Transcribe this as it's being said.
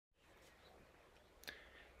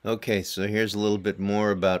Okay, so here's a little bit more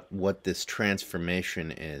about what this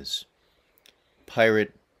transformation is.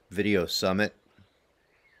 Pirate Video Summit,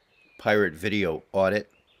 Pirate Video Audit,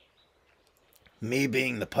 me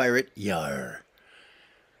being the pirate, yar.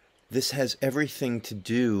 This has everything to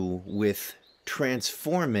do with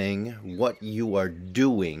transforming what you are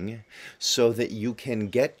doing so that you can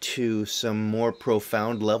get to some more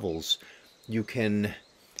profound levels. You can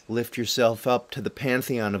lift yourself up to the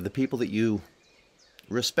pantheon of the people that you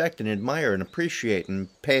respect and admire and appreciate and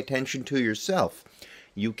pay attention to yourself.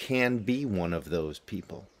 You can be one of those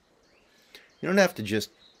people. You don't have to just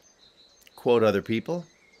quote other people.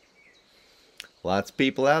 Lots of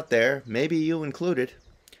people out there, maybe you included,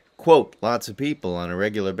 quote lots of people on a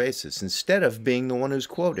regular basis instead of being the one who's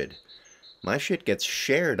quoted. My shit gets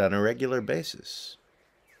shared on a regular basis.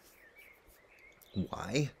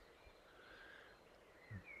 Why?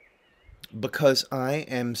 Because I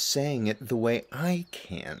am saying it the way I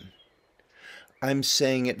can. I'm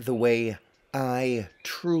saying it the way I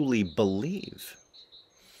truly believe.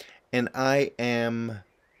 And I am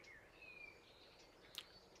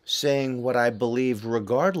saying what I believe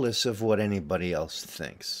regardless of what anybody else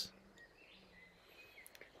thinks.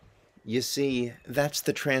 You see, that's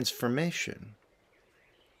the transformation.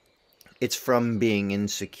 It's from being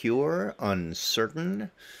insecure,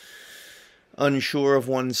 uncertain, unsure of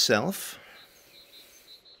oneself,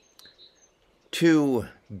 to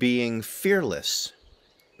being fearless,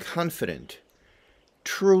 confident,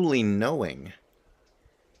 truly knowing,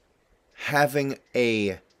 having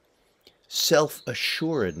a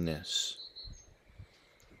self-assuredness,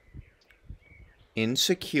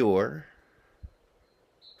 insecure,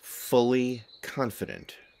 fully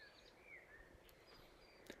confident,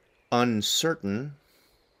 uncertain,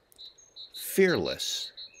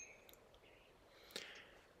 fearless.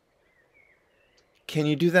 Can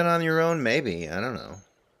you do that on your own? Maybe. I don't know.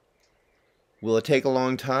 Will it take a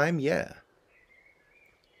long time? Yeah.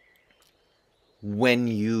 When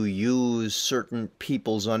you use certain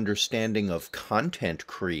people's understanding of content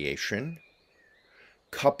creation,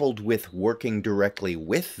 coupled with working directly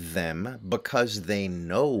with them because they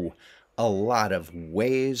know a lot of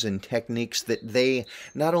ways and techniques that they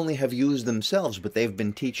not only have used themselves, but they've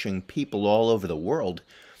been teaching people all over the world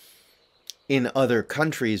in other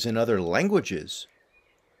countries, in other languages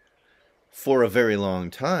for a very long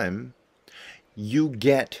time, you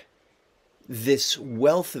get this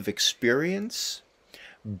wealth of experience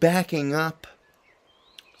backing up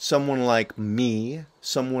someone like me,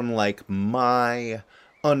 someone like my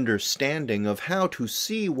understanding of how to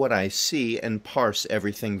see what I see and parse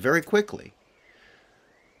everything very quickly.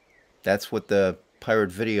 That's what the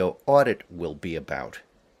Pirate Video Audit will be about.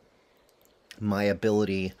 My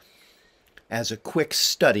ability as a quick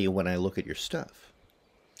study when I look at your stuff.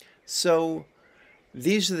 So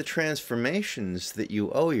these are the transformations that you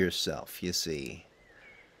owe yourself, you see.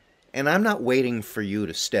 And I'm not waiting for you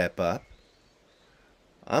to step up.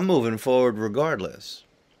 I'm moving forward regardless.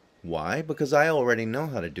 Why? Because I already know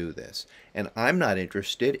how to do this. And I'm not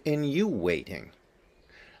interested in you waiting.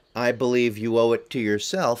 I believe you owe it to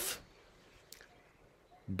yourself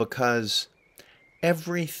because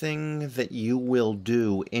everything that you will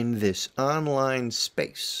do in this online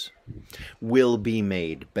space will be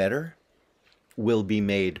made better, will be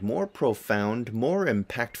made more profound, more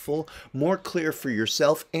impactful, more clear for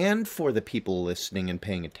yourself and for the people listening and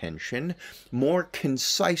paying attention, more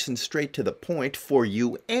concise and straight to the point for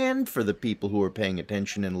you and for the people who are paying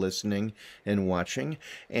attention and listening and watching,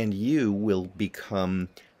 and you will become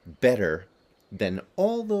better than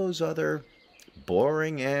all those other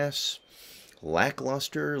boring-ass,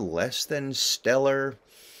 lackluster, less than stellar,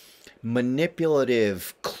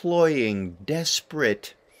 manipulative, cloying,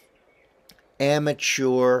 desperate,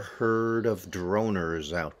 amateur herd of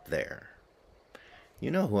droners out there. You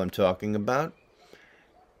know who I'm talking about.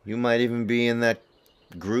 You might even be in that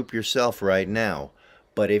group yourself right now.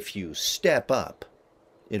 But if you step up,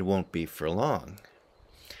 it won't be for long.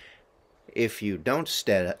 If you don't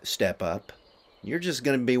step up, you're just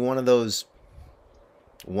going to be one of them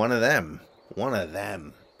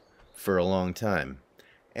for a long time.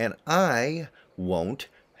 And I won't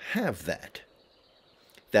have that.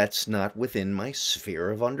 That's not within my sphere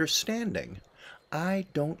of understanding. I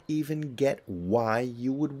don't even get why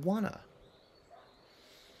you would wanna.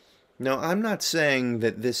 Now, I'm not saying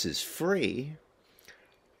that this is free.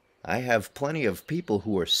 I have plenty of people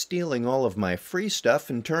who are stealing all of my free stuff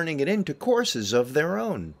and turning it into courses of their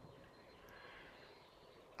own.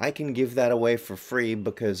 I can give that away for free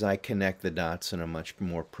because I connect the dots on a much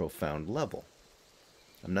more profound level.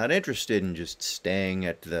 I'm not interested in just staying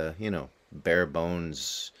at the, bare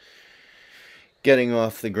bones getting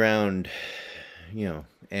off the ground,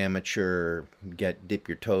 amateur, dip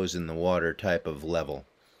your toes in the water type of level.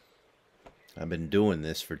 I've been doing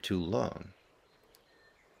this for too long.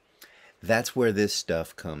 That's where this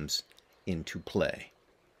stuff comes into play.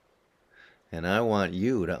 And I want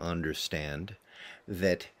you to understand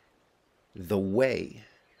that the way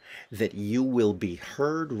that you will be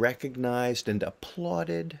heard, recognized, and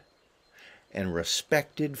applauded and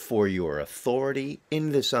respected for your authority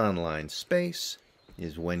in this online space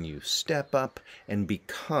is when you step up and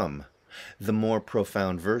become the more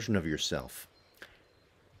profound version of yourself.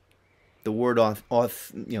 The word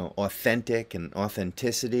authentic and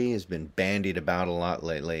authenticity has been bandied about a lot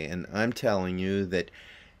lately, and I'm telling you that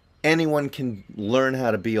anyone can learn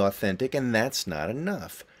how to be authentic, and that's not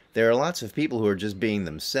enough. There are lots of people who are just being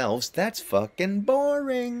themselves. That's fucking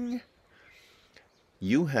boring.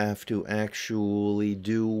 You have to actually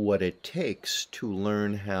do what it takes to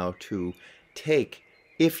learn how to take,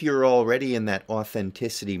 if you're already in that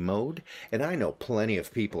authenticity mode. And I know plenty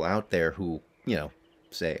of people out there who,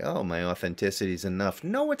 say, oh, my authenticity is enough.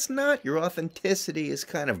 No, it's not. Your authenticity is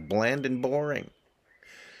kind of bland and boring.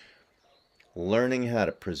 Learning how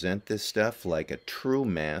to present this stuff like a true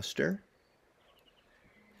master,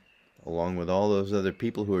 along with all those other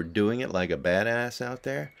people who are doing it like a badass out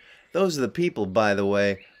there, those are the people, by the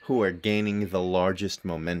way, who are gaining the largest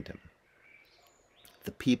momentum.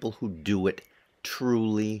 The people who do it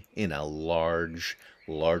truly in a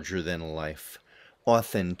larger-than-life,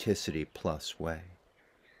 authenticity plus way.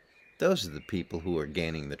 Those are the people who are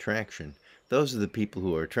gaining the traction. Those are the people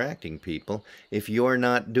who are attracting people. If you're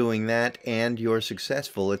not doing that and you're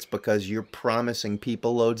successful, it's because you're promising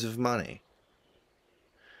people loads of money.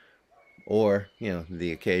 Or,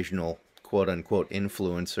 the occasional quote-unquote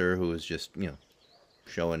influencer who is just,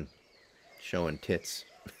 showing tits.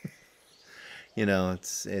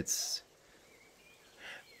 It's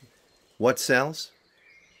what sells?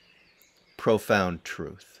 Profound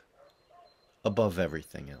truth above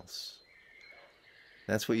everything else.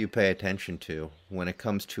 That's what you pay attention to when it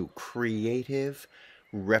comes to creative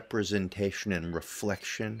representation and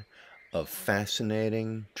reflection of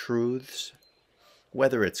fascinating truths.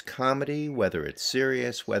 Whether it's comedy, whether it's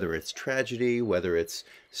serious, whether it's tragedy, whether it's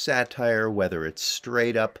satire, whether it's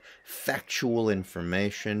straight up factual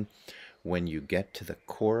information, when you get to the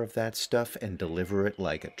core of that stuff and deliver it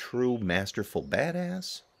like a true masterful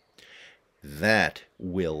badass, that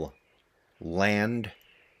will land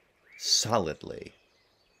solidly.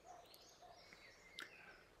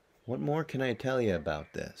 What more can I tell you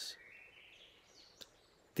about this?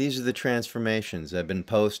 These are the transformations. I've been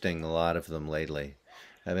posting a lot of them lately.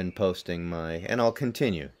 I've been posting and I'll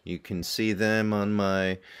continue. You can see them on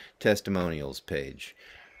my testimonials page.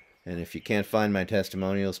 And if you can't find my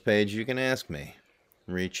testimonials page, you can ask me.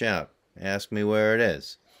 Reach out. Ask me where it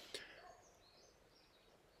is.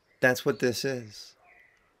 That's what this is.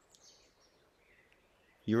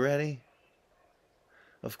 You ready?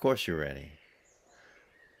 Of course you're ready.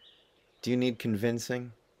 Do you need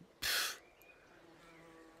convincing? Pfft.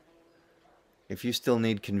 If you still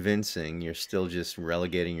need convincing, you're still just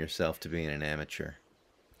relegating yourself to being an amateur.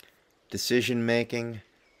 Decision making,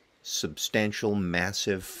 substantial,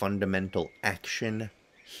 massive, fundamental action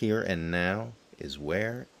here and now is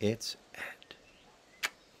where it's